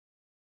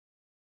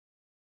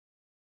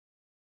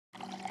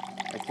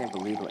I can't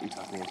believe I let you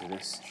talk me into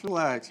this. Just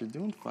relax, you're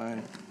doing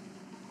fine.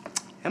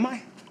 Am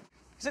I?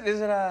 Is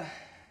it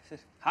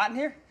hot in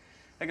here?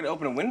 I could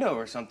open a window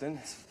or something.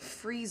 It's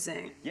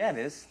freezing. Yeah, it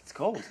is. It's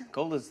cold.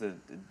 Cold as the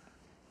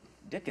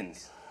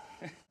Dickens.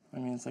 I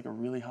mean, it's like a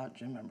really hot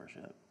gym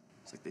membership.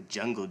 It's like the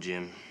jungle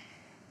gym.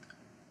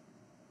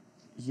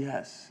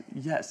 Yes,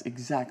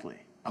 exactly.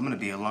 I'm gonna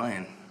be a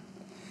lion,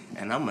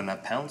 and I'm gonna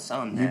pounce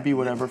on that. You be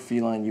whatever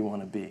feline you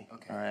want to be.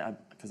 Okay. All right,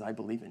 because I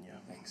believe in you.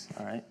 Thanks.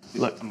 All right.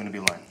 Look, I'm gonna be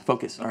a lion.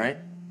 Focus. All right.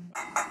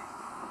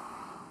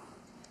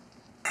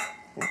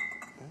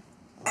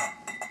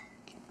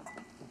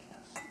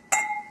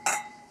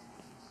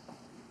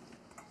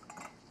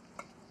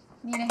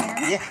 Need a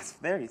hand? Yes,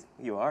 there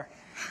you are.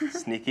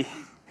 Sneaky.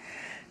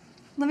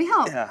 Let me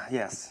help. Yeah,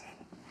 yes.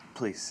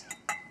 Please.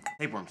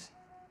 Tapeworms.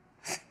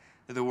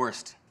 They're the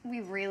worst.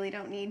 We really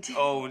don't need to.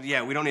 Oh,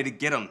 yeah, we don't need to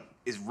get them,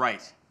 is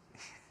right.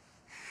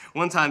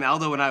 One time,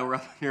 Aldo and I were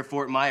up near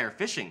Fort Myer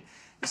fishing.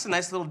 Just a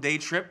nice little day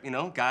trip, you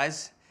know,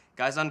 guys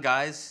on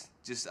guys,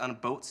 just on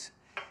boats.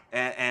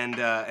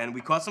 And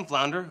we caught some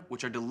flounder,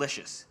 which are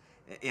delicious.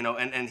 You know,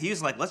 and he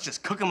was like, let's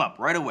just cook them up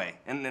right away.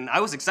 And I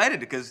was excited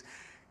because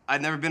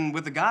I'd never been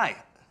with a guy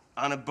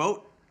on a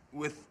boat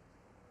with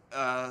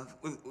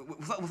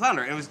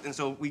flounder. And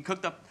so we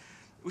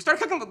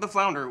started cooking the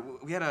flounder.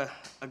 We had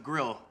a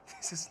grill.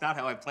 This is not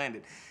how I planned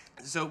it.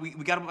 So we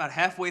got about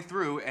halfway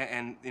through,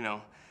 and you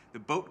know, the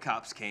boat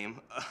cops came,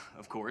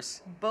 of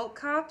course. Boat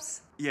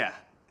cops? Yeah.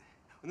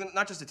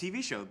 Not just a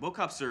TV show. Boat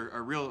cops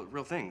are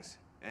real things,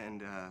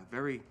 and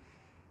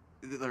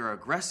they're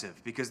aggressive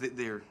because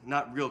they're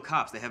not real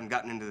cops. They haven't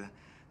gotten into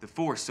the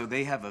force, so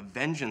they have a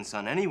vengeance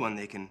on anyone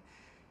they can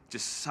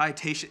just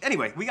citation.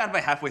 Anyway, we got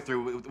about halfway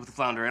through with the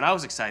flounder, and I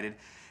was excited,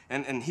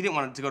 and he didn't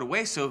want it to go to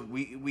waste, so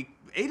we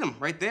ate them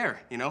right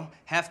there, you know,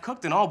 half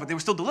cooked and all, but they were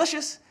still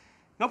delicious.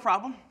 No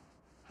problem.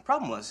 The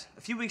problem was,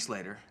 a few weeks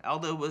later,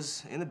 Aldo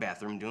was in the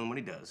bathroom doing what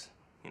he does,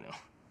 you know.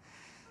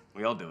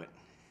 We all do it.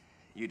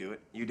 You do it.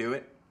 You do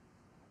it.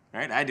 All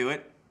right, I do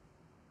it.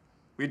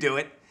 We do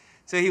it.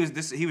 So he was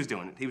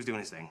doing it. He was doing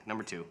his thing.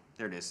 Number 2.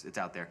 There it is. It's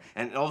out there.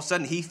 And all of a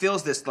sudden, he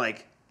feels this,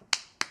 like,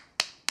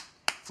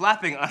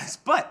 flapping on his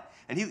butt.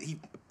 And he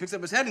picks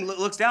up his head and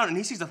looks down, and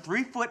he sees a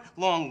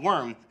 3-foot-long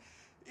worm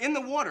in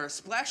the water,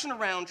 splashing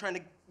around, trying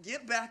to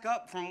get back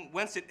up from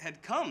whence it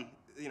had come,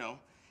 you know,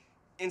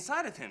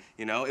 inside of him.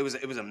 You know, it was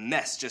a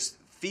mess, just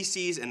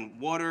feces and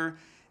water.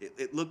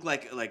 It looked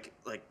like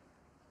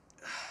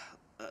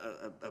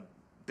a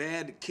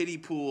bad kiddie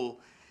pool.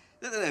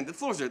 The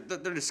floors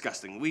they're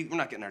disgusting. We're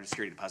not getting our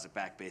security deposit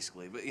back,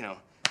 basically. But you know,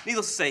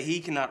 needless to say, he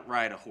cannot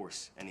ride a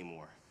horse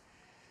anymore.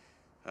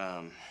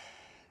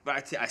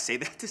 But I say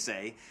that to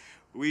say,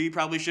 we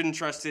probably shouldn't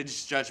trust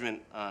his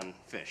judgment on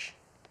fish.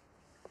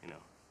 You know.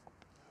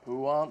 Who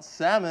wants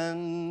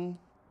salmon?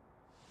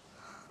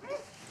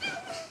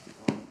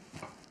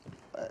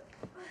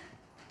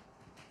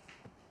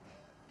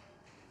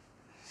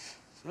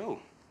 So,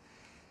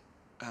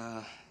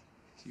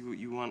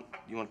 you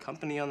want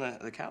company on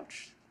the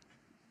couch?